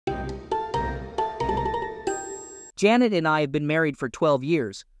Janet and I have been married for 12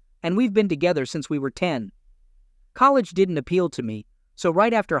 years, and we've been together since we were 10. College didn't appeal to me, so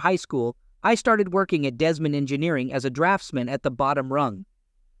right after high school, I started working at Desmond Engineering as a draftsman at the bottom rung.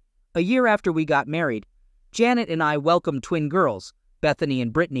 A year after we got married, Janet and I welcomed twin girls, Bethany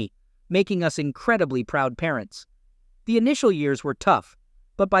and Brittany, making us incredibly proud parents. The initial years were tough,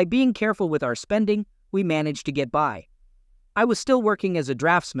 but by being careful with our spending, we managed to get by. I was still working as a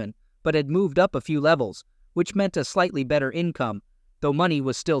draftsman, but had moved up a few levels, which meant a slightly better income, though money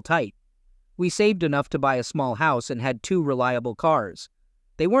was still tight. We saved enough to buy a small house and had 2 reliable cars.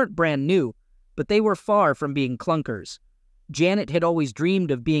 They weren't brand new, but they were far from being clunkers. Janet had always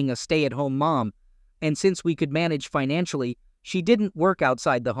dreamed of being a stay-at-home mom, and since we could manage financially, she didn't work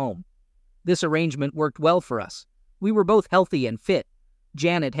outside the home. This arrangement worked well for us. We were both healthy and fit.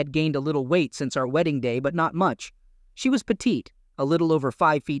 Janet had gained a little weight since our wedding day, but not much. She was petite, a little over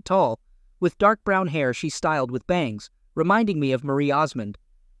 5 feet tall, with dark brown hair she styled with bangs, reminding me of Marie Osmond.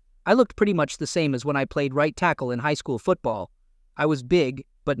 I looked pretty much the same as when I played right tackle in high school football. I was big,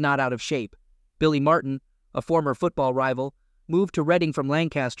 but not out of shape. Billy Martin, a former football rival, moved to Reading from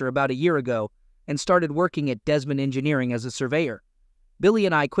Lancaster about a year ago and started working at Desmond Engineering as a surveyor. Billy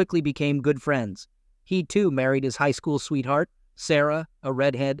and I quickly became good friends. He too married his high school sweetheart, Sarah, a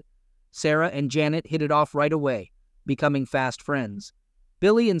redhead. Sarah and Janet hit it off right away, becoming fast friends.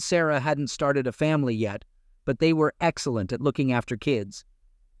 Billy and Sarah hadn't started a family yet, but they were excellent at looking after kids.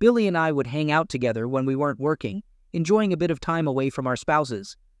 Billy and I would hang out together when we weren't working, enjoying a bit of time away from our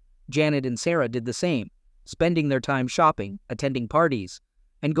spouses. Janet and Sarah did the same, spending their time shopping, attending parties,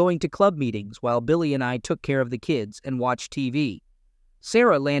 and going to club meetings while Billy and I took care of the kids and watched TV.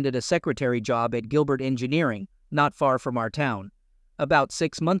 Sarah landed a secretary job at Gilbert Engineering, not far from our town. About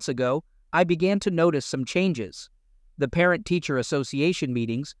 6 months ago, I began to notice some changes. The Parent-Teacher Association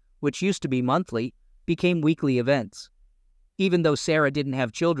meetings, which used to be monthly, became weekly events. Even though Sarah didn't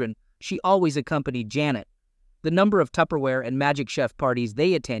have children, she always accompanied Janet. The number of Tupperware and Magic Chef parties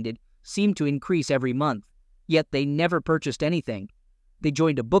they attended seemed to increase every month, yet they never purchased anything. They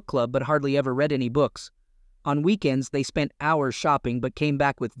joined a book club but hardly ever read any books. On weekends, they spent hours shopping but came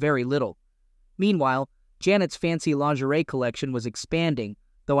back with very little. Meanwhile, Janet's fancy lingerie collection was expanding,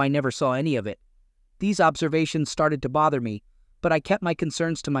 though I never saw any of it. These observations started to bother me, but I kept my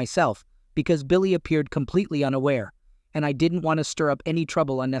concerns to myself because Billy appeared completely unaware, and I didn't want to stir up any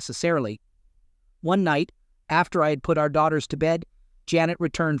trouble unnecessarily. One night, after I had put our daughters to bed, Janet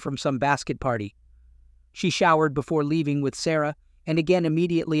returned from some basket party. She showered before leaving with Sarah and again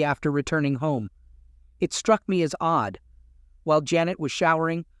immediately after returning home. It struck me as odd. While Janet was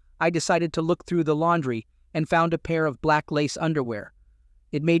showering, I decided to look through the laundry and found a pair of black lace underwear.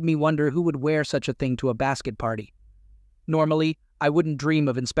 It made me wonder who would wear such a thing to a basket party. Normally, I wouldn't dream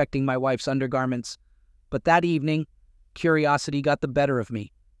of inspecting my wife's undergarments, but that evening, curiosity got the better of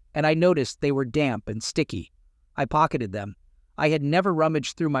me, and I noticed they were damp and sticky. I pocketed them. I had never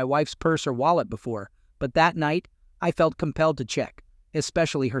rummaged through my wife's purse or wallet before, but that night, I felt compelled to check,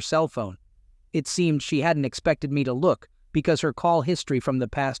 especially her cell phone. It seemed she hadn't expected me to look because her call history from the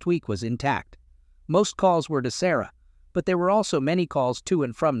past week was intact. Most calls were to Sarah, but there were also many calls to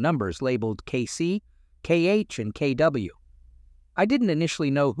and from numbers labeled KC, KH, and KW. I didn't initially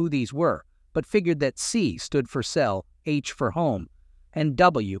know who these were, but figured that C stood for cell, H for home, and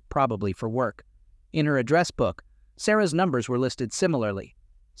W probably for work. In her address book, Sarah's numbers were listed similarly: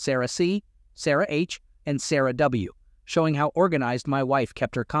 Sarah C, Sarah H, and Sarah W, showing how organized my wife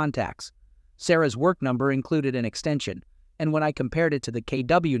kept her contacts. Sarah's work number included an extension, and when I compared it to the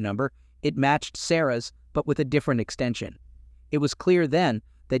KW number, it matched Sarah's, but with a different extension. It was clear then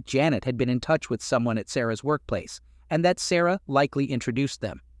that Janet had been in touch with someone at Sarah's workplace, and that Sarah likely introduced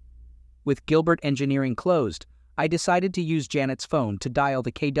them. With Gilbert Engineering closed, I decided to use Janet's phone to dial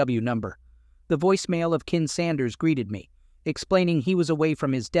the KW number. The voicemail of Ken Sanders greeted me, explaining he was away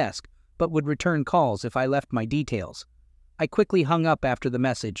from his desk, but would return calls if I left my details. I quickly hung up after the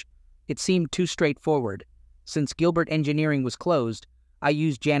message. It seemed too straightforward. Since Gilbert Engineering was closed, I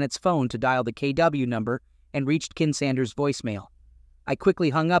used Janet's phone to dial the KW number and reached Ken Sanders' voicemail. I quickly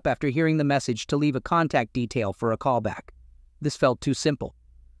hung up after hearing the message to leave a contact detail for a callback. This felt too simple.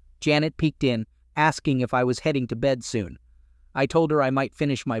 Janet peeked in, asking if I was heading to bed soon. I told her I might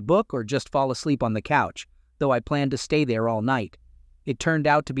finish my book or just fall asleep on the couch, though I planned to stay there all night. It turned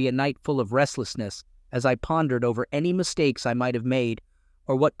out to be a night full of restlessness as I pondered over any mistakes I might have made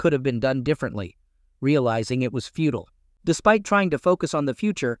or what could have been done differently, realizing it was futile. Despite trying to focus on the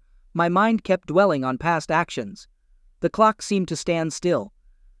future, my mind kept dwelling on past actions. The clock seemed to stand still.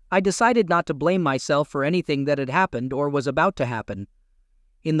 I decided not to blame myself for anything that had happened or was about to happen.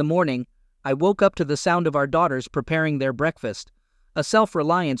 In the morning, I woke up to the sound of our daughters preparing their breakfast, a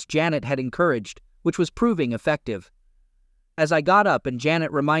self-reliance Janet had encouraged, which was proving effective. As I got up and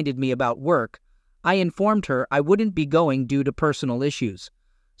Janet reminded me about work, I informed her I wouldn't be going due to personal issues,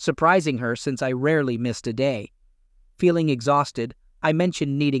 surprising her since I rarely missed a day. Feeling exhausted, I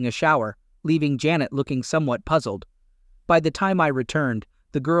mentioned needing a shower, leaving Janet looking somewhat puzzled. By the time I returned,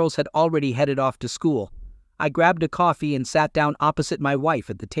 the girls had already headed off to school. I grabbed a coffee and sat down opposite my wife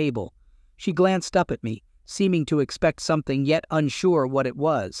at the table. She glanced up at me, seeming to expect something yet unsure what it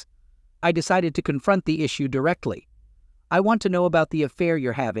was. I decided to confront the issue directly. I want to know about the affair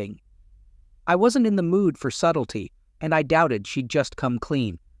you're having. I wasn't in the mood for subtlety, and I doubted she'd just come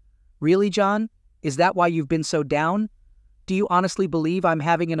clean. Really, John? Is that why you've been so down? Do you honestly believe I'm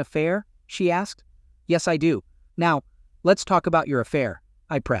having an affair? She asked. Yes, I do. Now, let's talk about your affair,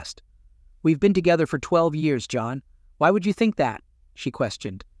 I pressed. We've been together for 12 years, John. Why would you think that? She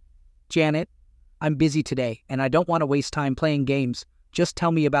questioned. Janet, I'm busy today, and I don't want to waste time playing games. Just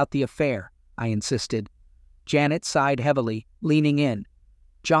tell me about the affair, I insisted. Janet sighed heavily, leaning in.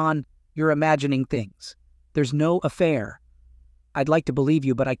 John, you're imagining things. There's no affair. I'd like to believe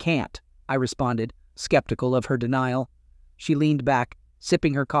you, but I can't, I responded, skeptical of her denial. She leaned back,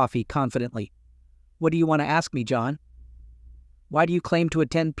 sipping her coffee confidently. What do you want to ask me, John? Why do you claim to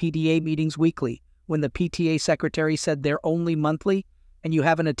attend PTA meetings weekly when the PTA secretary said they're only monthly, and you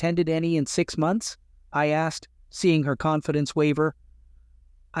haven't attended any in 6 months? I asked, seeing her confidence waver.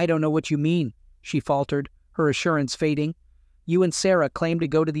 I don't know what you mean, she faltered, her assurance fading. You and Sarah claim to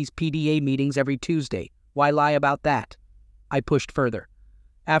go to these PTA meetings every Tuesday. Why lie about that? I pushed further.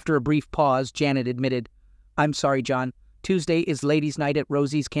 After a brief pause, Janet admitted, I'm sorry, John. Tuesday is ladies' night at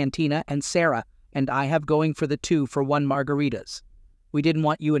Rosie's Cantina, and Sarah and I have going for the 2-for-1 margaritas. We didn't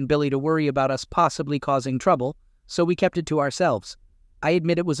want you and Billy to worry about us possibly causing trouble, so we kept it to ourselves. I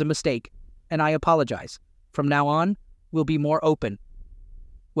admit it was a mistake, and I apologize. From now on, we'll be more open.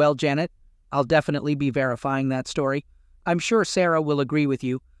 Well, Janet, I'll definitely be verifying that story. I'm sure Sarah will agree with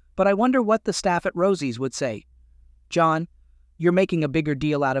you, but I wonder what the staff at Rosie's would say. John, you're making a bigger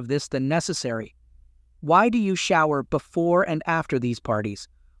deal out of this than necessary. Why do you shower before and after these parties?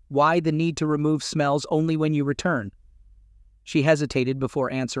 Why the need to remove smells only when you return? She hesitated before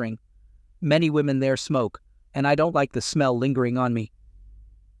answering. Many women there smoke, and I don't like the smell lingering on me.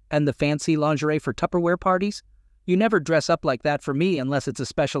 And the fancy lingerie for Tupperware parties? You never dress up like that for me unless it's a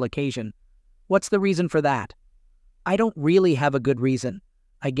special occasion. What's the reason for that? I don't really have a good reason.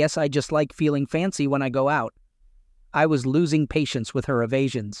 I guess I just like feeling fancy when I go out. I was losing patience with her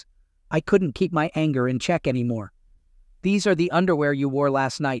evasions. I couldn't keep my anger in check anymore. These are the underwear you wore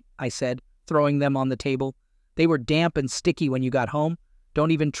last night, I said, throwing them on the table. They were damp and sticky when you got home. Don't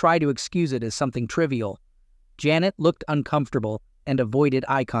even try to excuse it as something trivial. Janet looked uncomfortable and avoided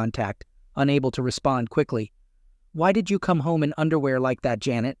eye contact, unable to respond quickly. Why did you come home in underwear like that,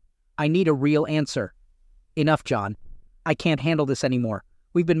 Janet? I need a real answer. Enough, John. I can't handle this anymore.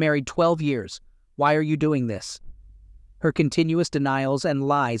 We've been married 12 years. Why are you doing this? Her continuous denials and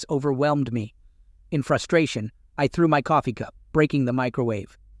lies overwhelmed me. In frustration, I threw my coffee cup, breaking the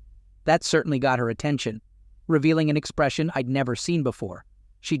microwave. That certainly got her attention, revealing an expression I'd never seen before.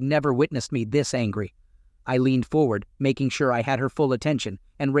 She'd never witnessed me this angry. I leaned forward, making sure I had her full attention,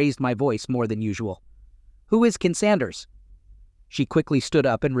 and raised my voice more than usual. Who is Ken Sanders? She quickly stood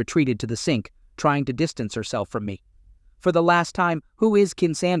up and retreated to the sink, trying to distance herself from me. For the last time, who is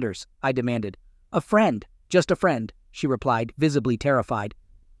Ken Sanders? I demanded. A friend, just a friend, she replied, visibly terrified.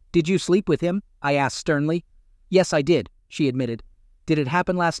 Did you sleep with him? I asked sternly. Yes, I did, she admitted. Did it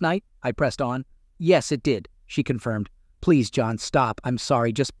happen last night? I pressed on. Yes, it did, she confirmed. Please, John, stop. I'm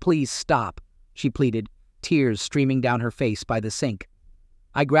sorry, just please stop, she pleaded, tears streaming down her face by the sink.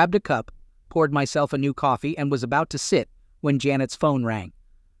 I grabbed a cup, poured myself a new coffee, and was about to sit when Janet's phone rang.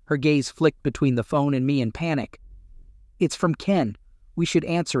 Her gaze flicked between the phone and me in panic. It's from Ken. We should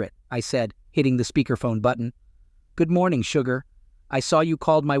answer it, I said, hitting the speakerphone button. Good morning, sugar. I saw you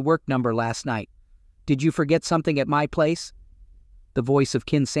called my work number last night. Did you forget something at my place? The voice of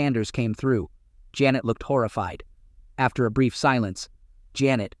Ken Sanders came through. Janet looked horrified. After a brief silence,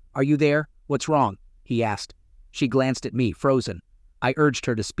 Janet, are you there? What's wrong? He asked. She glanced at me, frozen. I urged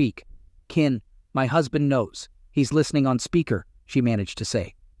her to speak. Ken, my husband knows. He's listening on speaker, she managed to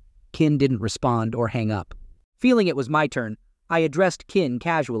say. Ken didn't respond or hang up. Feeling it was my turn, I addressed Ken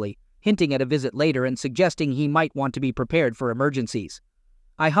casually, hinting at a visit later and suggesting he might want to be prepared for emergencies.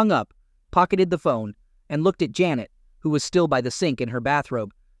 I hung up, pocketed the phone, and looked at Janet, who was still by the sink in her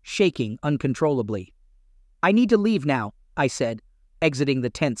bathrobe, shaking uncontrollably. I need to leave now, I said, exiting the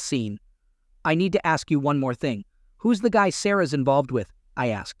tense scene. I need to ask you one more thing. Who's the guy Sarah's involved with? I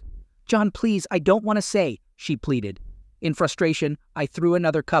asked. "John, please, I don't want to say," she pleaded. In frustration, I threw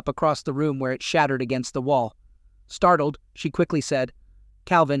another cup across the room where it shattered against the wall. Startled, she quickly said,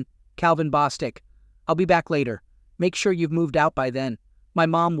 Calvin Bostic. I'll be back later. Make sure you've moved out by then. My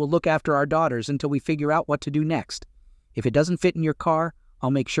mom will look after our daughters until we figure out what to do next. If it doesn't fit in your car,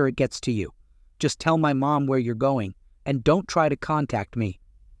 I'll make sure it gets to you. Just tell my mom where you're going, and don't try to contact me."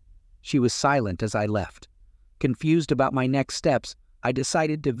 She was silent as I left. Confused about my next steps, I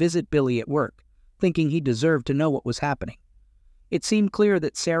decided to visit Billy at work, thinking he deserved to know what was happening. It seemed clear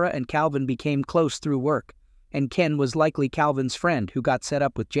that Sarah and Calvin became close through work, and Ken was likely Calvin's friend who got set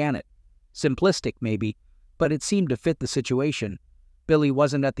up with Janet. Simplistic, maybe, but it seemed to fit the situation. Billy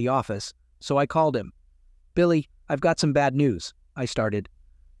wasn't at the office, so I called him. "Billy, I've got some bad news," I started.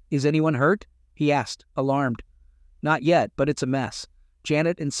 "Is anyone hurt?" he asked, alarmed. "Not yet, but it's a mess.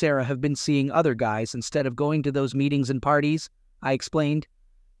 Janet and Sarah have been seeing other guys instead of going to those meetings and parties," I explained.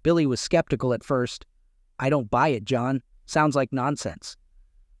 Billy was skeptical at first. "I don't buy it, John. Sounds like nonsense."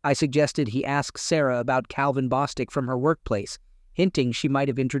 I suggested he ask Sarah about Calvin Bostic from her workplace, hinting she might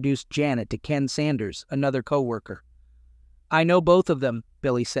have introduced Janet to Ken Sanders, another co-worker. "I know both of them,"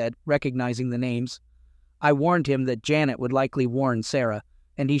 Billy said, recognizing the names. I warned him that Janet would likely warn Sarah,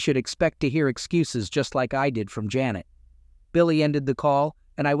 and he should expect to hear excuses just like I did from Janet. Billy ended the call,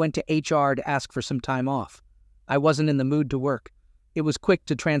 and I went to HR to ask for some time off. I wasn't in the mood to work. It was quick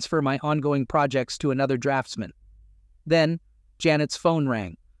to transfer my ongoing projects to another draftsman. Then, Janet's phone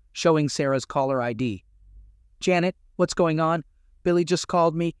rang, showing Sarah's caller ID. "Janet, what's going on? Billy just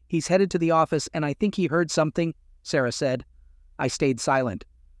called me. He's headed to the office, and I think he heard something," Sarah said. I stayed silent.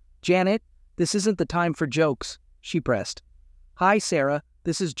 "Janet, this isn't the time for jokes," she pressed. "Hi, Sarah.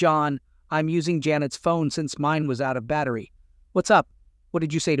 This is John. I'm using Janet's phone since mine was out of battery. What's up? What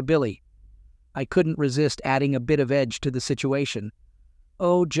did you say to Billy?" I couldn't resist adding a bit of edge to the situation.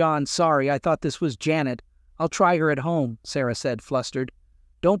 "Oh, John, sorry. I thought this was Janet. I'll try her at home," Sarah said, flustered.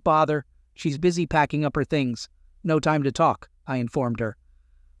 "Don't bother. She's busy packing up her things. No time to talk," I informed her.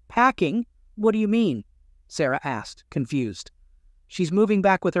 "Packing? What do you mean?" Sarah asked, confused. "She's moving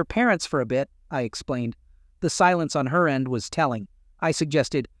back with her parents for a bit," I explained. The silence on her end was telling. I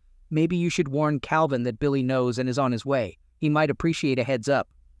suggested, "Maybe you should warn Calvin that Billy knows and is on his way. He might appreciate a heads up."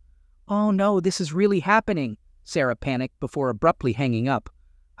 "Oh no, this is really happening," Sarah panicked before abruptly hanging up.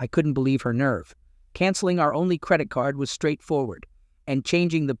 I couldn't believe her nerve. Canceling our only credit card was straightforward, and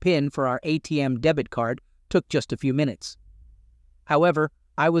changing the PIN for our ATM debit card took just a few minutes. However,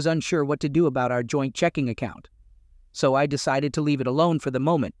 I was unsure what to do about our joint checking account. So I decided to leave it alone for the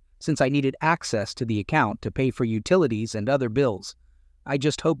moment, since I needed access to the account to pay for utilities and other bills. I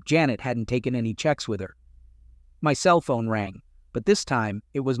just hoped Janet hadn't taken any checks with her. My cell phone rang, but this time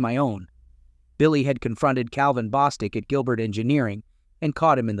it was my own. Billy had confronted Calvin Bostic at Gilbert Engineering and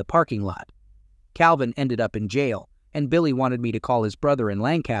caught him in the parking lot. Calvin ended up in jail, and Billy wanted me to call his brother in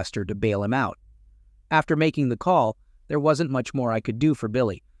Lancaster to bail him out. After making the call, there wasn't much more I could do for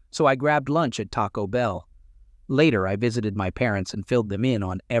Billy, so I grabbed lunch at Taco Bell. Later, I visited my parents and filled them in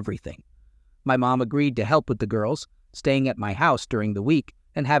on everything. My mom agreed to help with the girls, staying at my house during the week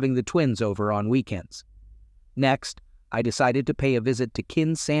and having the twins over on weekends. Next, I decided to pay a visit to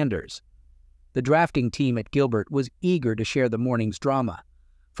Ken Sanders. The drafting team at Gilbert was eager to share the morning's drama.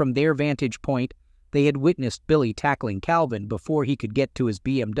 From their vantage point, they had witnessed Billy tackling Calvin before he could get to his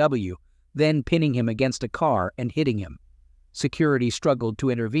BMW, then pinning him against a car and hitting him. Security struggled to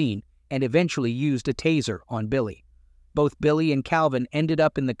intervene and eventually used a taser on Billy. Both Billy and Calvin ended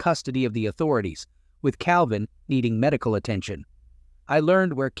up in the custody of the authorities, with Calvin needing medical attention. I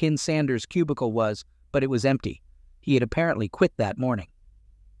learned where Ken Sanders' cubicle was, but it was empty. He had apparently quit that morning.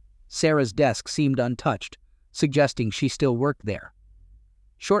 Sarah's desk seemed untouched, suggesting she still worked there.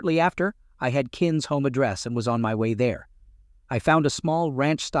 Shortly after, I had Ken's home address and was on my way there. I found a small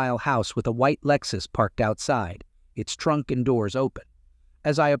ranch-style house with a white Lexus parked outside, its trunk and doors open.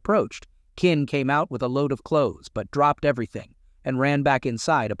 As I approached, Ken came out with a load of clothes, but dropped everything and ran back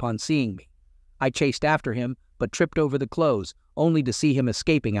inside upon seeing me. I chased after him, but tripped over the clothes, only to see him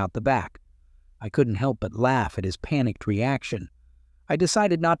escaping out the back. I couldn't help but laugh at his panicked reaction. I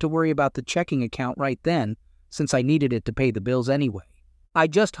decided not to worry about the checking account right then, since I needed it to pay the bills anyway. I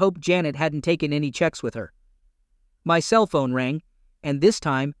just hoped Janet hadn't taken any checks with her. My cell phone rang, and this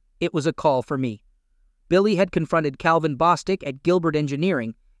time it was a call for me. Billy had confronted Calvin Bostic at Gilbert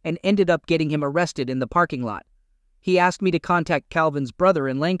Engineering and ended up getting him arrested in the parking lot. He asked me to contact Calvin's brother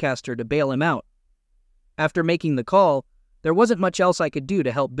in Lancaster to bail him out. After making the call, there wasn't much else I could do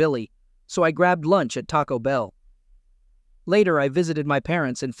to help Billy, so I grabbed lunch at Taco Bell. Later, I visited my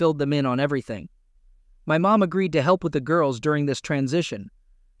parents and filled them in on everything. My mom agreed to help with the girls during this transition.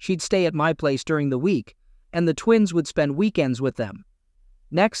 She'd stay at my place during the week, and the twins would spend weekends with them.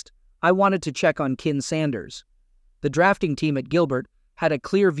 Next, I wanted to check on Kin Sanders. The drafting team at Gilbert had a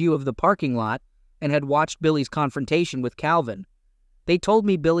clear view of the parking lot and had watched Billy's confrontation with Calvin. They told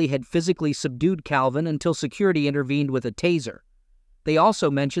me Billy had physically subdued Calvin until security intervened with a taser. They also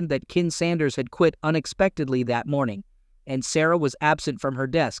mentioned that Kin Sanders had quit unexpectedly that morning, and Sarah was absent from her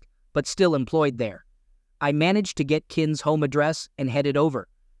desk, but still employed there. I managed to get Kin's home address and headed over.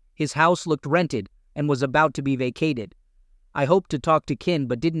 His house looked rented and was about to be vacated. I hoped to talk to Kin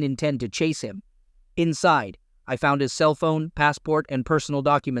but didn't intend to chase him. Inside, I found his cell phone, passport, and personal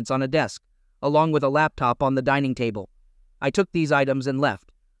documents on a desk, along with a laptop on the dining table. I took these items and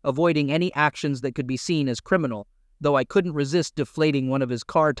left, avoiding any actions that could be seen as criminal, though I couldn't resist deflating one of his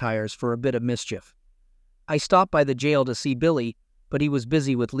car tires for a bit of mischief. I stopped by the jail to see Billy, but he was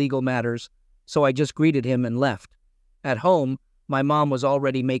busy with legal matters, so I just greeted him and left. At home, my mom was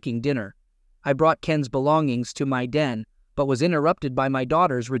already making dinner. I brought Ken's belongings to my den, but was interrupted by my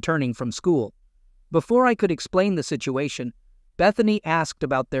daughters returning from school. Before I could explain the situation, Bethany asked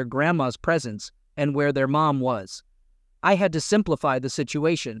about their grandma's presence and where their mom was. I had to simplify the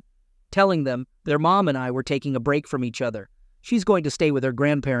situation, telling them their mom and I were taking a break from each other. She's going to stay with her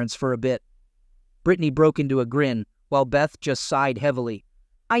grandparents for a bit. Brittany broke into a grin, while Beth just sighed heavily.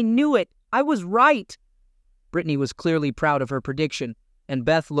 I knew it! I was right! Brittany was clearly proud of her prediction, and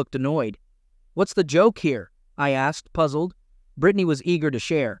Beth looked annoyed. What's the joke here? I asked, puzzled. Brittany was eager to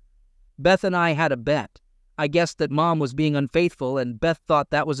share. Beth and I had a bet. I guessed that Mom was being unfaithful, and Beth thought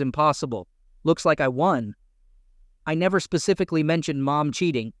that was impossible. Looks like I won. I never specifically mentioned Mom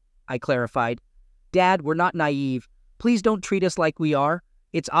cheating, I clarified. Dad, we're not naive. Please don't treat us like we are.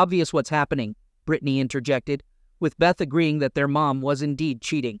 It's obvious what's happening, Brittany interjected, with Beth agreeing that their mom was indeed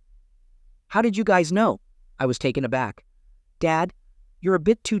cheating. How did you guys know? I was taken aback. Dad, you're a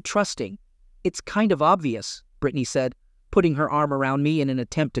bit too trusting. It's kind of obvious, Brittany said, putting her arm around me in an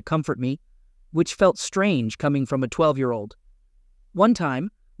attempt to comfort me, which felt strange coming from a 12-year-old. One time,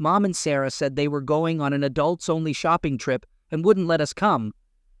 Mom and Sarah said they were going on an adults-only shopping trip and wouldn't let us come.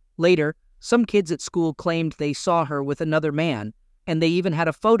 Later, some kids at school claimed they saw her with another man, and they even had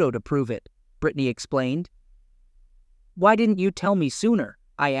a photo to prove it, Brittany explained. Why didn't you tell me sooner?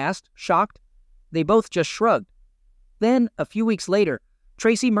 I asked, shocked. They both just shrugged. Then, a few weeks later,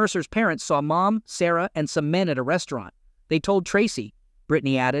 Tracy Mercer's parents saw Mom, Sarah, and some men at a restaurant. They told Tracy,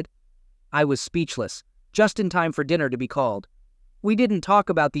 Brittany added. I was speechless, just in time for dinner to be called. We didn't talk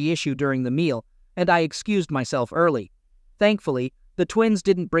about the issue during the meal, and I excused myself early. Thankfully, the twins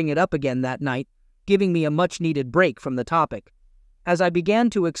didn't bring it up again that night, giving me a much-needed break from the topic. As I began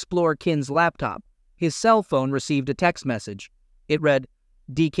to explore Kin's laptop, his cell phone received a text message. It read,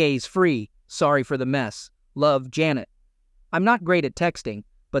 DK's free, sorry for the mess. Love, Janet. I'm not great at texting,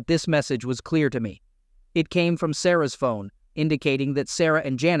 but this message was clear to me. It came from Sarah's phone, indicating that Sarah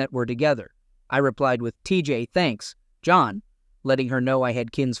and Janet were together. I replied with, TJ, thanks, John, letting her know I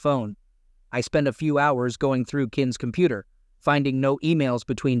had Kin's phone. I spent a few hours going through Kin's computer, finding no emails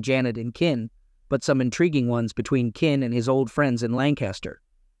between Janet and Kin, but some intriguing ones between Kin and his old friends in Lancaster.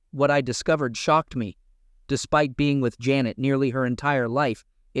 What I discovered shocked me. Despite being with Janet nearly her entire life,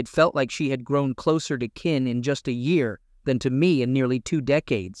 it felt like she had grown closer to Kin in just a year than to me in nearly 2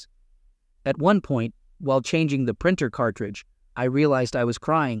 decades. At one point, while changing the printer cartridge, I realized I was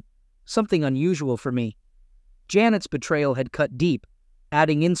crying, something unusual for me. Janet's betrayal had cut deep,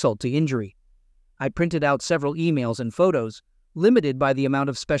 adding insult to injury. I printed out several emails and photos, limited by the amount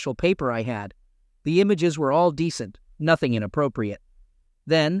of special paper I had. The images were all decent, nothing inappropriate.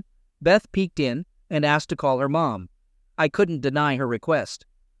 Then, Beth peeked in and asked to call her mom. I couldn't deny her request.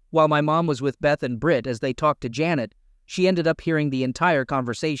 While my mom was with Beth and Britt as they talked to Janet, she ended up hearing the entire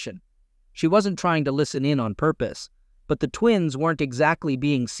conversation. She wasn't trying to listen in on purpose, but the twins weren't exactly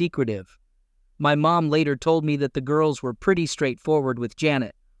being secretive. My mom later told me that the girls were pretty straightforward with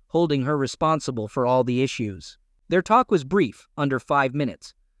Janet, holding her responsible for all the issues. Their talk was brief, under 5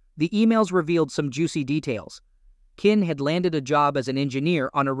 minutes. The emails revealed some juicy details. Kin had landed a job as an engineer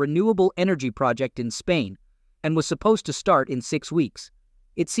on a renewable energy project in Spain and was supposed to start in 6 weeks.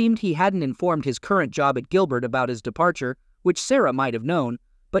 It seemed he hadn't informed his current job at Gilbert about his departure, which Sarah might have known,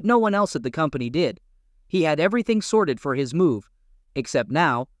 but no one else at the company did. He had everything sorted for his move, except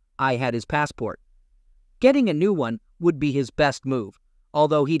now I had his passport. Getting a new one would be his best move,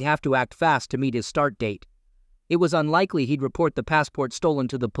 although he'd have to act fast to meet his start date. It was unlikely he'd report the passport stolen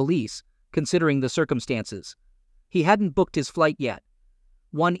to the police, considering the circumstances. He hadn't booked his flight yet.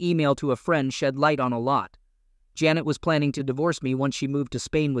 One email to a friend shed light on a lot. Janet was planning to divorce me once she moved to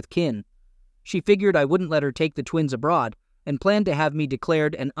Spain with Kin. She figured I wouldn't let her take the twins abroad, and planned to have me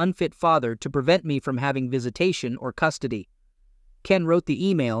declared an unfit father to prevent me from having visitation or custody. Ken wrote the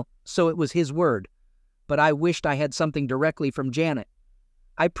email, so it was his word, but I wished I had something directly from Janet.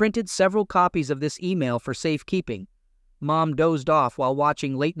 I printed several copies of this email for safekeeping. Mom dozed off while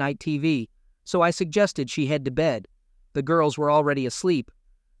watching late-night TV, so I suggested she head to bed. The girls were already asleep.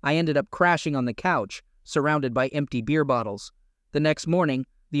 I ended up crashing on the couch, surrounded by empty beer bottles. The next morning,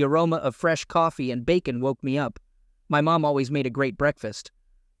 the aroma of fresh coffee and bacon woke me up. My mom always made a great breakfast.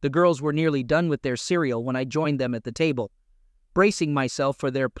 The girls were nearly done with their cereal when I joined them at the table, bracing myself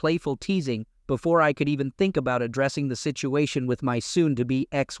for their playful teasing before I could even think about addressing the situation with my soon-to-be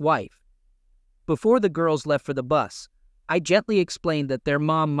ex-wife. Before the girls left for the bus, I gently explained that their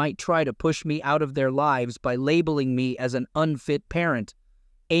mom might try to push me out of their lives by labeling me as an unfit parent,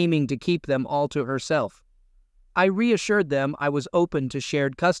 aiming to keep them all to herself. I reassured them I was open to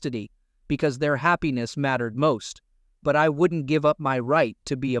shared custody because their happiness mattered most, but I wouldn't give up my right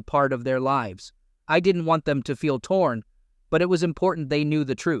to be a part of their lives. I didn't want them to feel torn, but it was important they knew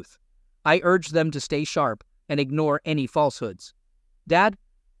the truth. I urged them to stay sharp and ignore any falsehoods. Dad,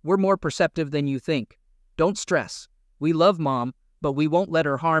 we're more perceptive than you think. Don't stress. We love Mom, but we won't let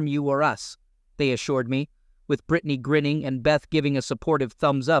her harm you or us, they assured me, with Brittany grinning and Beth giving a supportive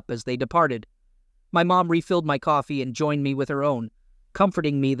thumbs up as they departed. My mom refilled my coffee and joined me with her own,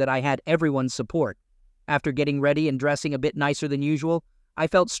 comforting me that I had everyone's support. After getting ready and dressing a bit nicer than usual, I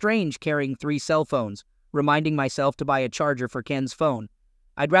felt strange carrying 3 cell phones, reminding myself to buy a charger for Ken's phone.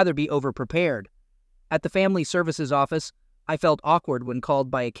 I'd rather be overprepared. At the family services office, I felt awkward when called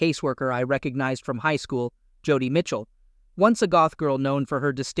by a caseworker I recognized from high school, Jody Mitchell, once a goth girl known for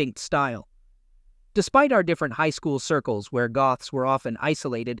her distinct style. Despite our different high school circles where goths were often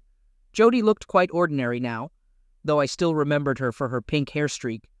isolated, Jody looked quite ordinary now, though I still remembered her for her pink hair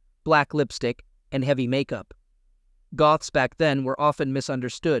streak, black lipstick, and heavy makeup. Goths back then were often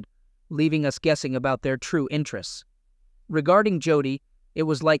misunderstood, leaving us guessing about their true interests. Regarding Jody, it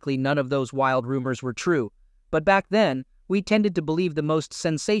was likely none of those wild rumors were true, but back then, we tended to believe the most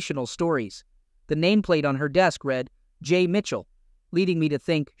sensational stories. The nameplate on her desk read, J. Mitchell, leading me to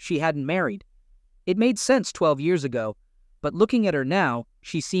think she hadn't married. It made sense 12 years ago, but looking at her now,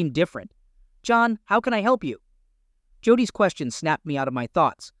 she seemed different. John, how can I help you? Jody's question snapped me out of my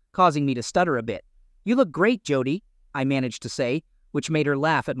thoughts, causing me to stutter a bit. You look great, Jody, I managed to say, which made her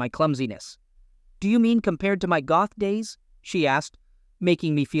laugh at my clumsiness. Do you mean compared to my goth days? She asked,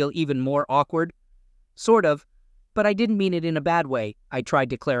 making me feel even more awkward. Sort of, but I didn't mean it in a bad way, I tried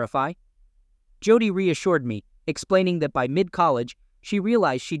to clarify. Jody reassured me, explaining that by mid-college, she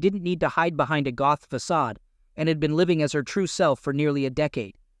realized she didn't need to hide behind a goth facade and had been living as her true self for nearly a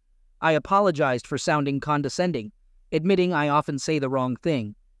decade. I apologized for sounding condescending, admitting I often say the wrong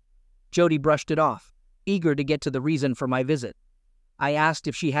thing. Jody brushed it off, eager to get to the reason for my visit. I asked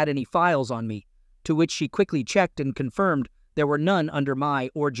if she had any files on me, to which she quickly checked and confirmed there were none under my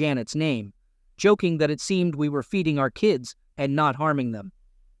or Janet's name, joking that it seemed we were feeding our kids and not harming them.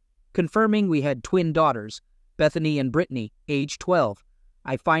 Confirming we had twin daughters, Bethany and Brittany, age 12,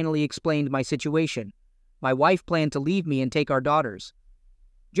 I finally explained my situation. My wife planned to leave me and take our daughters.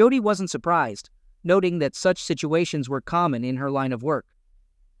 Jody wasn't surprised, noting that such situations were common in her line of work.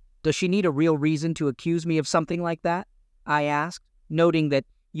 Does she need a real reason to accuse me of something like that? I asked, noting that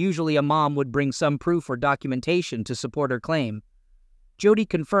usually a mom would bring some proof or documentation to support her claim. Jody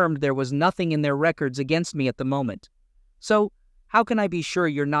confirmed there was nothing in their records against me at the moment. So, how can I be sure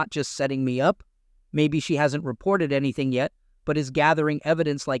you're not just setting me up? Maybe she hasn't reported anything yet, but is gathering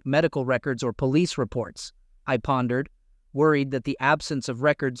evidence like medical records or police reports, I pondered, worried that the absence of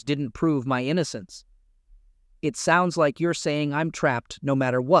records didn't prove my innocence. It sounds like you're saying I'm trapped no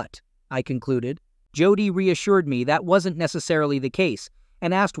matter what, I concluded. Jody reassured me that wasn't necessarily the case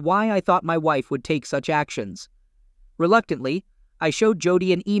and asked why I thought my wife would take such actions. Reluctantly, I showed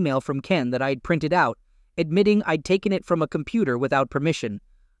Jody an email from Ken that I'd printed out, admitting I'd taken it from a computer without permission,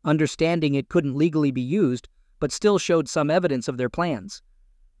 understanding it couldn't legally be used, but still showed some evidence of their plans.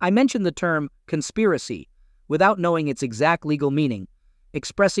 I mentioned the term conspiracy, without knowing its exact legal meaning,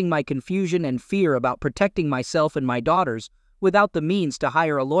 expressing my confusion and fear about protecting myself and my daughters without the means to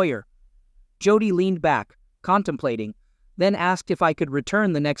hire a lawyer. Jody leaned back, contemplating, then asked if I could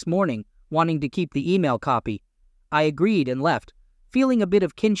return the next morning, wanting to keep the email copy. I agreed and left, feeling a bit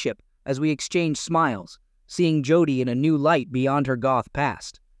of kinship as we exchanged smiles, seeing Jody in a new light beyond her goth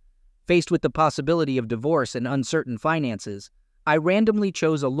past. Faced with the possibility of divorce and uncertain finances, I randomly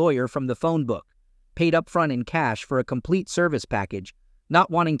chose a lawyer from the phone book, paid upfront in cash for a complete service package, not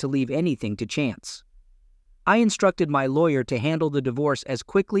wanting to leave anything to chance. I instructed my lawyer to handle the divorce as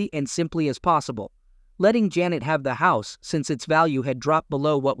quickly and simply as possible, letting Janet have the house since its value had dropped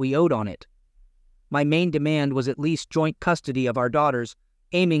below what we owed on it. My main demand was at least joint custody of our daughters,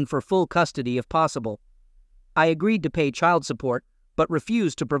 aiming for full custody if possible. I agreed to pay child support, but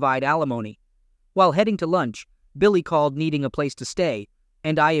refused to provide alimony. While heading to lunch, Billy called needing a place to stay,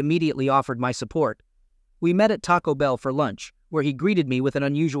 and I immediately offered my support. We met at Taco Bell for lunch, where he greeted me with an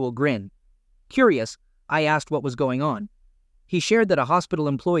unusual grin. Curious, I asked what was going on. He shared that a hospital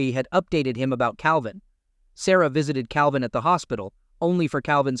employee had updated him about Calvin. Sarah visited Calvin at the hospital, only for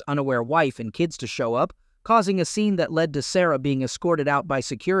Calvin's unaware wife and kids to show up, causing a scene that led to Sarah being escorted out by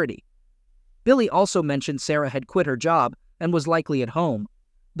security. Billy also mentioned Sarah had quit her job and was likely at home,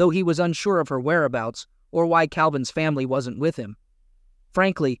 though he was unsure of her whereabouts or why Calvin's family wasn't with him.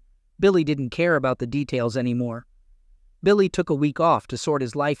 Frankly, Billy didn't care about the details anymore. Billy took a week off to sort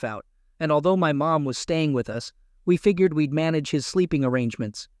his life out, and although my mom was staying with us, we figured we'd manage his sleeping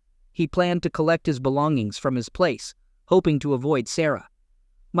arrangements. He planned to collect his belongings from his place, hoping to avoid Sarah.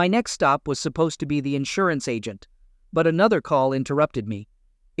 My next stop was supposed to be the insurance agent, but another call interrupted me.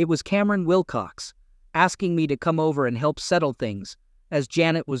 It was Cameron Wilcox, asking me to come over and help settle things, as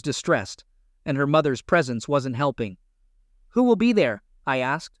Janet was distressed, and her mother's presence wasn't helping. "Who will be there?" I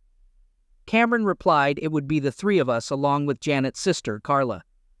asked. Cameron replied it would be the three of us along with Janet's sister, Carla.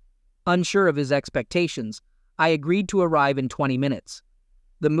 Unsure of his expectations, I agreed to arrive in 20 minutes.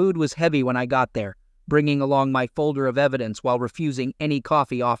 The mood was heavy when I got there, bringing along my folder of evidence while refusing any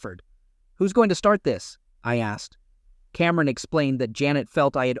coffee offered. "Who's going to start this?" I asked. Cameron explained that Janet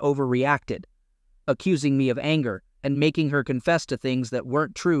felt I had overreacted, accusing me of anger and making her confess to things that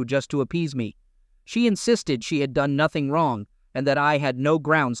weren't true just to appease me. She insisted she had done nothing wrong and that I had no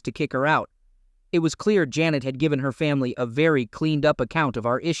grounds to kick her out. It was clear Janet had given her family a very cleaned-up account of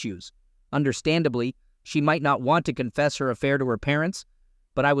our issues. Understandably, she might not want to confess her affair to her parents,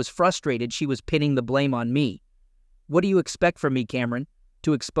 but I was frustrated she was pinning the blame on me. "What do you expect from me, Cameron?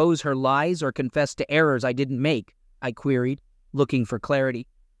 To expose her lies or confess to errors I didn't make?" I queried, looking for clarity.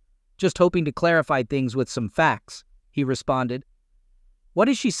 "Just hoping to clarify things with some facts," he responded. "What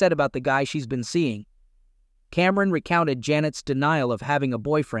has she said about the guy she's been seeing?" Cameron recounted Janet's denial of having a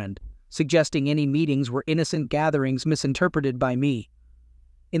boyfriend, suggesting any meetings were innocent gatherings misinterpreted by me.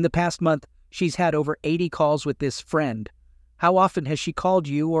 "In the past month, she's had over 80 calls with this friend. How often has she called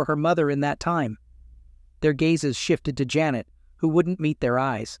you or her mother in that time?" Their gazes shifted to Janet, who wouldn't meet their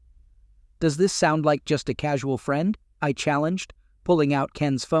eyes. "Does this sound like just a casual friend?" I challenged, pulling out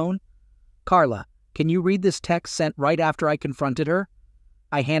Ken's phone. "Carla, can you read this text sent right after I confronted her?"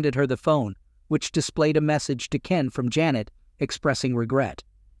 I handed her the phone, which displayed a message to Ken from Janet, expressing regret.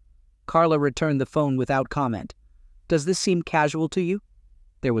 Carla returned the phone without comment. "Does this seem casual to you?"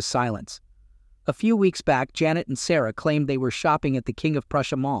 There was silence. A few weeks back, Janet and Sarah claimed they were shopping at the King of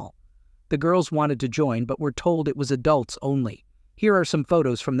Prussia Mall. The girls wanted to join, but were told it was adults only. Here are some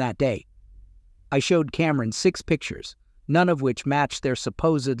photos from that day. I showed Cameron 6 pictures, none of which matched their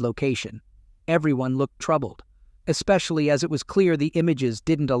supposed location. Everyone looked troubled, especially as it was clear the images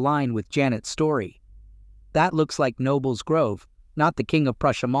didn't align with Janet's story. "That looks like Noble's Grove, not the King of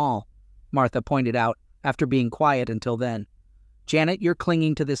Prussia Mall," Martha pointed out after being quiet until then. "Janet, you're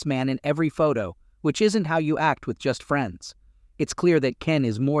clinging to this man in every photo, which isn't how you act with just friends. It's clear that Ken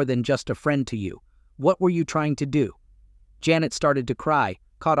is more than just a friend to you. What were you trying to do?" Janet started to cry,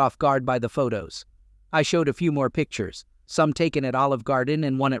 caught off guard by the photos. I showed a few more pictures, some taken at Olive Garden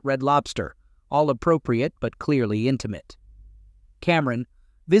and one at Red Lobster, all appropriate but clearly intimate. Cameron,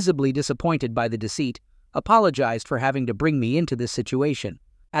 visibly disappointed by the deceit, apologized for having to bring me into this situation.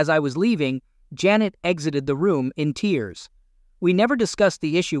 As I was leaving, Janet exited the room in tears. We never discussed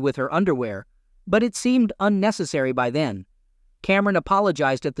the issue with her underwear, but it seemed unnecessary by then. Cameron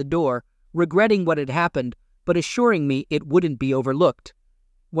apologized at the door, regretting what had happened, but assuring me it wouldn't be overlooked.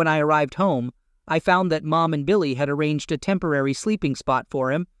 When I arrived home, I found that Mom and Billy had arranged a temporary sleeping spot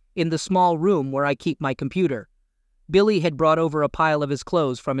for him in the small room where I keep my computer. Billy had brought over a pile of his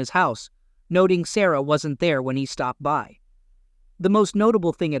clothes from his house, noting Sarah wasn't there when he stopped by. The most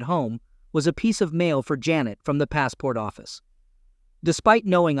notable thing at home was a piece of mail for Janet from the passport office. Despite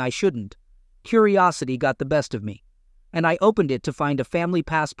knowing I shouldn't, curiosity got the best of me, and I opened it to find a family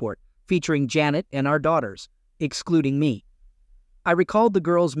passport featuring Janet and our daughters, excluding me. I recalled the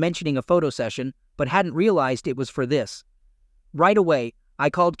girls mentioning a photo session, but hadn't realized it was for this. Right away,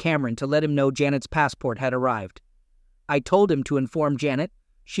 I called Cameron to let him know Janet's passport had arrived. I told him to inform Janet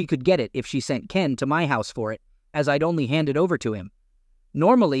she could get it if she sent Ken to my house for it, as I'd only handed over to him.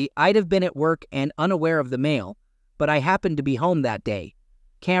 Normally, I'd have been at work and unaware of the mail, but I happened to be home that day.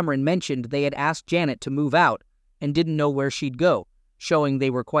 Cameron mentioned they had asked Janet to move out and didn't know where she'd go, showing they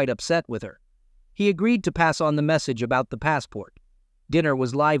were quite upset with her. He agreed to pass on the message about the passport. Dinner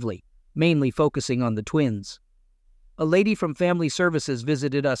was lively, mainly focusing on the twins. "A lady from Family Services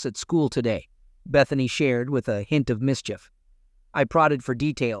visited us at school today," Bethany shared with a hint of mischief. I prodded for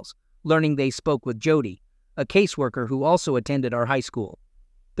details, learning they spoke with Jody, a caseworker who also attended our high school.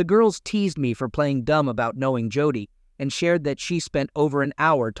 The girls teased me for playing dumb about knowing Jody and shared that she spent over an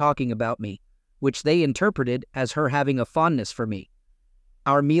hour talking about me, which they interpreted as her having a fondness for me.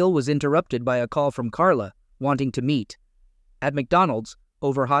 Our meal was interrupted by a call from Carla, wanting to meet. At McDonald's,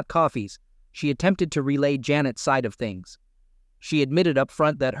 over hot coffees, she attempted to relay Janet's side of things. She admitted up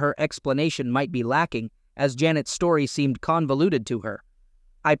front that her explanation might be lacking, as Janet's story seemed convoluted to her.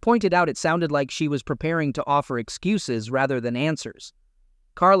 I pointed out it sounded like she was preparing to offer excuses rather than answers.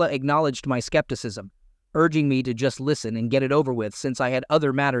 Carla acknowledged my skepticism, urging me to just listen and get it over with since I had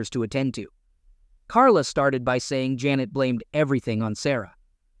other matters to attend to. Carla started by saying Janet blamed everything on Sarah.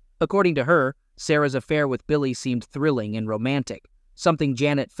 According to her, Sarah's affair with Billy seemed thrilling and romantic, something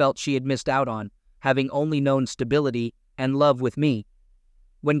Janet felt she had missed out on, having only known stability and love with me.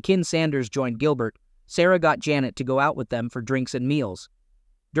 When Ken Sanders joined Gilbert, Sarah got Janet to go out with them for drinks and meals.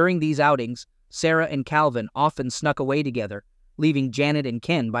 During these outings, Sarah and Calvin often snuck away together, leaving Janet and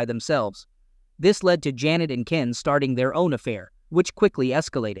Ken by themselves. This led to Janet and Ken starting their own affair, which quickly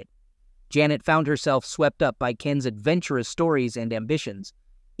escalated. Janet found herself swept up by Ken's adventurous stories and ambitions,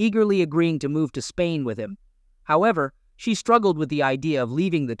 eagerly agreeing to move to Spain with him. However, she struggled with the idea of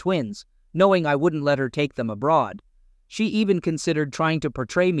leaving the twins, knowing I wouldn't let her take them abroad. She even considered trying to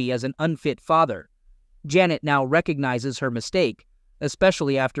portray me as an unfit father. Janet now recognizes her mistake,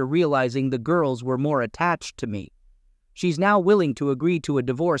 especially after realizing the girls were more attached to me. She's now willing to agree to a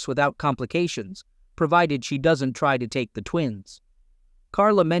divorce without complications, provided she doesn't try to take the twins.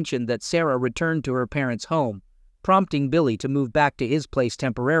 Carla mentioned that Sarah returned to her parents' home, prompting Billy to move back to his place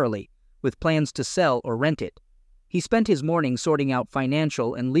temporarily, with plans to sell or rent it. He spent his morning sorting out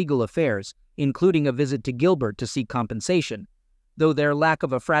financial and legal affairs, including a visit to Gilbert to seek compensation, though their lack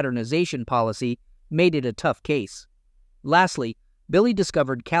of a fraternization policy made it a tough case. Lastly, Billy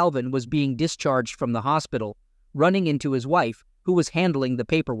discovered Calvin was being discharged from the hospital, running into his wife, who was handling the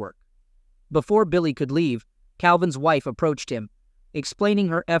paperwork. Before Billy could leave, Calvin's wife approached him, explaining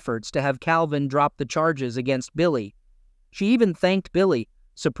her efforts to have Calvin drop the charges against Billy. She even thanked Billy,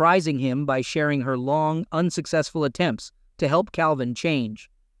 surprising him by sharing her long, unsuccessful attempts to help Calvin change.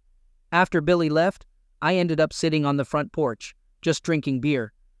 After Billy left, I ended up sitting on the front porch, just drinking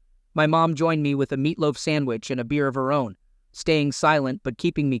beer. My mom joined me with a meatloaf sandwich and a beer of her own, staying silent but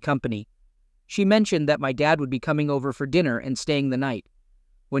keeping me company. She mentioned that my dad would be coming over for dinner and staying the night.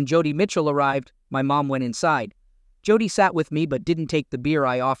 When Jody Mitchell arrived, my mom went inside. Jody sat with me but didn't take the beer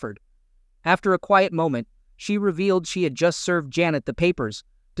I offered. After a quiet moment, she revealed she had just served Janet the papers,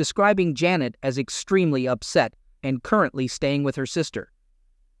 describing Janet as extremely upset and currently staying with her sister.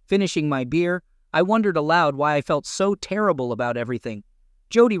 Finishing my beer, I wondered aloud why I felt so terrible about everything.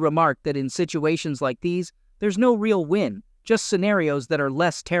 Jody remarked that in situations like these, there's no real win, just scenarios that are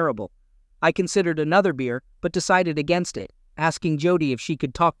less terrible. I considered another beer, but decided against it, asking Jody if she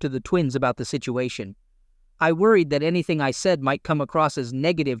could talk to the twins about the situation. I worried that anything I said might come across as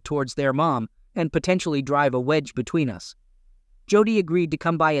negative towards their mom and potentially drive a wedge between us. Jody agreed to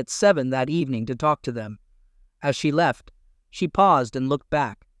come by at 7 that evening to talk to them. As she left, she paused and looked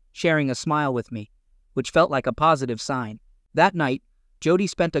back, sharing a smile with me, which felt like a positive sign. That night, Jody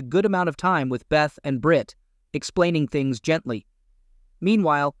spent a good amount of time with Beth and Britt, explaining things gently.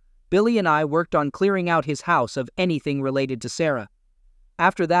 Meanwhile, Billy and I worked on clearing out his house of anything related to Sarah.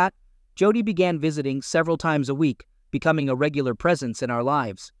 After that, Jody began visiting several times a week, becoming a regular presence in our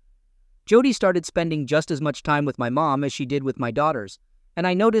lives. Jody started spending just as much time with my mom as she did with my daughters, and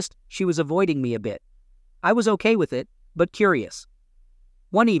I noticed she was avoiding me a bit. I was okay with it, but curious.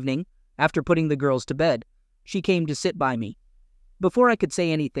 One evening, after putting the girls to bed, she came to sit by me. Before I could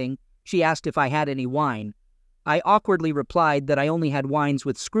say anything, she asked if I had any wine. I awkwardly replied that I only had wines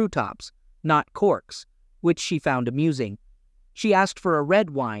with screw tops, not corks, which she found amusing. She asked for a red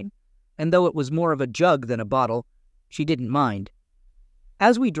wine, and though it was more of a jug than a bottle, she didn't mind.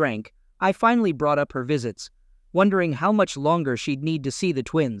 As we drank, I finally brought up her visits, wondering how much longer she'd need to see the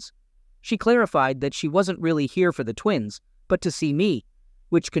twins. She clarified that she wasn't really here for the twins, but to see me,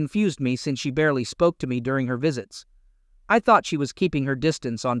 which confused me since she barely spoke to me during her visits. I thought she was keeping her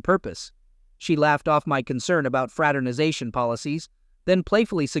distance on purpose. She laughed off my concern about fraternization policies, then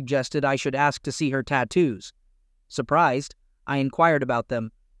playfully suggested I should ask to see her tattoos. Surprised, I inquired about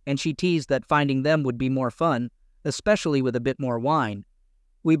them, and she teased that finding them would be more fun, especially with a bit more wine.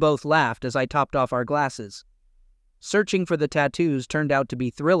 We both laughed as I topped off our glasses. Searching for the tattoos turned out to be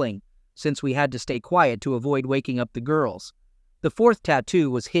thrilling, since we had to stay quiet to avoid waking up the girls. The fourth tattoo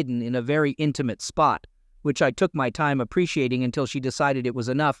was hidden in a very intimate spot, which I took my time appreciating until she decided it was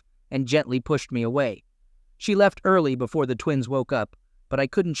enough and gently pushed me away. She left early before the twins woke up, but I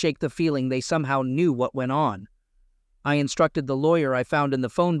couldn't shake the feeling they somehow knew what went on. I instructed the lawyer I found in the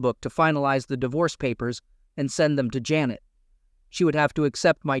phone book to finalize the divorce papers and send them to Janet. She would have to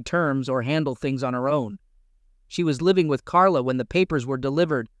accept my terms or handle things on her own. She was living with Carla when the papers were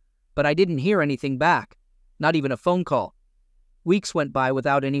delivered, but I didn't hear anything back, not even a phone call. Weeks went by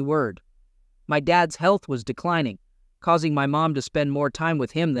without any word. My dad's health was declining, causing my mom to spend more time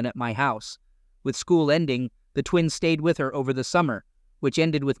with him than at my house. With school ending, the twins stayed with her over the summer, which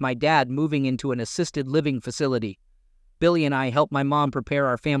ended with my dad moving into an assisted living facility. Billy and I helped my mom prepare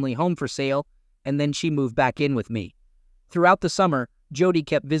our family home for sale, and then she moved back in with me. Throughout the summer, Jody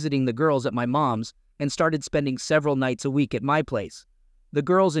kept visiting the girls at my mom's and started spending several nights a week at my place. The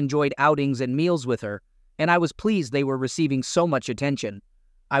girls enjoyed outings and meals with her, and I was pleased they were receiving so much attention.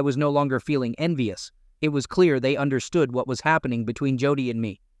 I was no longer feeling envious. It was clear they understood what was happening between Jody and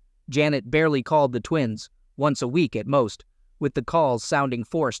me. Janet barely called the twins, once a week at most, with the calls sounding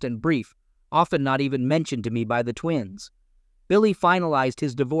forced and brief, often not even mentioned to me by the twins. Billy finalized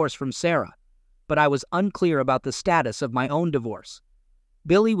his divorce from Sarah, but I was unclear about the status of my own divorce.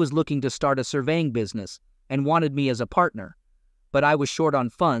 Billy was looking to start a surveying business and wanted me as a partner, but I was short on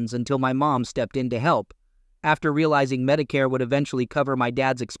funds until my mom stepped in to help. After realizing Medicare would eventually cover my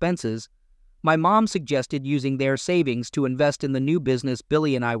dad's expenses, my mom suggested using their savings to invest in the new business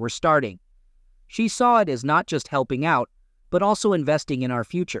Billy and I were starting. She saw it as not just helping out, but also investing in our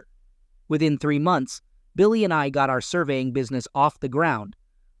future. Within 3 months, Billy and I got our surveying business off the ground,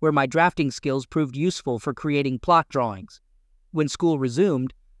 where my drafting skills proved useful for creating plot drawings. When school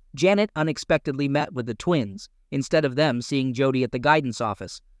resumed, Janet unexpectedly met with the twins, instead of them seeing Jody at the guidance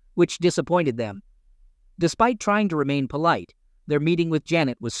office, which disappointed them. Despite trying to remain polite, their meeting with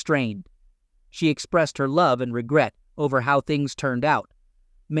Janet was strained. She expressed her love and regret over how things turned out,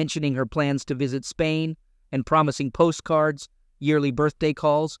 mentioning her plans to visit Spain and promising postcards, yearly birthday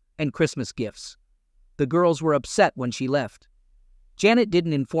calls, and Christmas gifts. The girls were upset when she left. Janet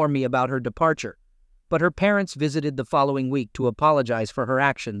didn't inform me about her departure, but her parents visited the following week to apologize for her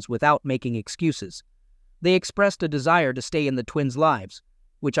actions without making excuses. They expressed a desire to stay in the twins' lives,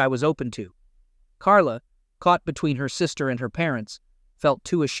 which I was open to. Carla, caught between her sister and her parents, felt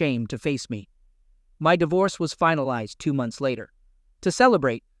too ashamed to face me. My divorce was finalized 2 months later. To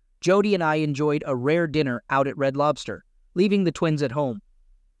celebrate, Jody and I enjoyed a rare dinner out at Red Lobster, leaving the twins at home.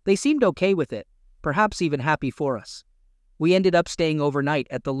 They seemed okay with it, perhaps even happy for us. We ended up staying overnight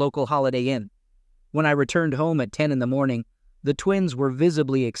at the local Holiday Inn. When I returned home at 10 in the morning, the twins were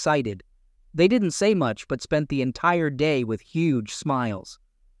visibly excited. They didn't say much, but spent the entire day with huge smiles.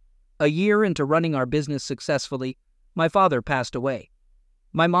 A year into running our business successfully, my father passed away.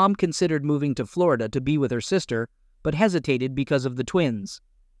 My mom considered moving to Florida to be with her sister, but hesitated because of the twins.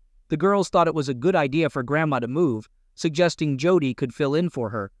 The girls thought it was a good idea for Grandma to move, suggesting Jody could fill in for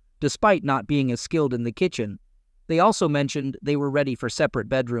her, despite not being as skilled in the kitchen. They also mentioned they were ready for separate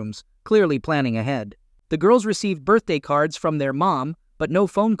bedrooms, clearly planning ahead. The girls received birthday cards from their mom, but no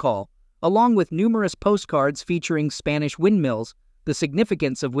phone call, along with numerous postcards featuring Spanish windmills, the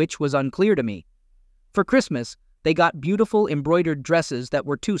significance of which was unclear to me. For Christmas, they got beautiful embroidered dresses that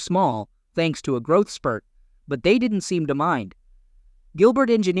were too small, thanks to a growth spurt, but they didn't seem to mind. Gilbert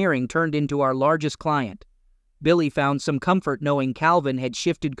Engineering turned into our largest client. Billy found some comfort knowing Calvin had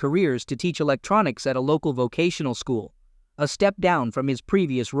shifted careers to teach electronics at a local vocational school, a step down from his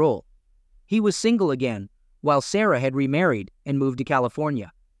previous role. He was single again, while Sarah had remarried and moved to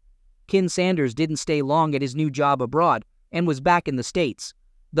California. Ken Sanders didn't stay long at his new job abroad and was back in the States,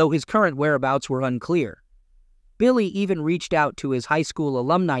 though his current whereabouts were unclear. Billy even reached out to his high school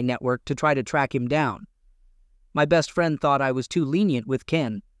alumni network to try to track him down. My best friend thought I was too lenient with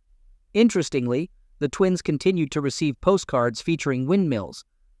Ken. Interestingly, the twins continued to receive postcards featuring windmills,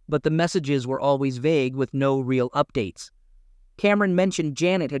 but the messages were always vague with no real updates. Cameron mentioned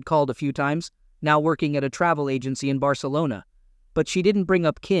Janet had called a few times, now working at a travel agency in Barcelona, but she didn't bring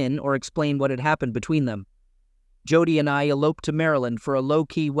up Ken or explain what had happened between them. Jody and I eloped to Maryland for a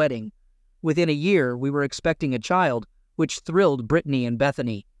low-key wedding. Within a year, we were expecting a child, which thrilled Brittany and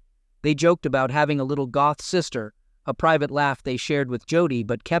Bethany. They joked about having a little goth sister, a private laugh they shared with Jody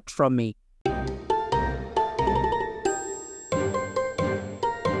but kept from me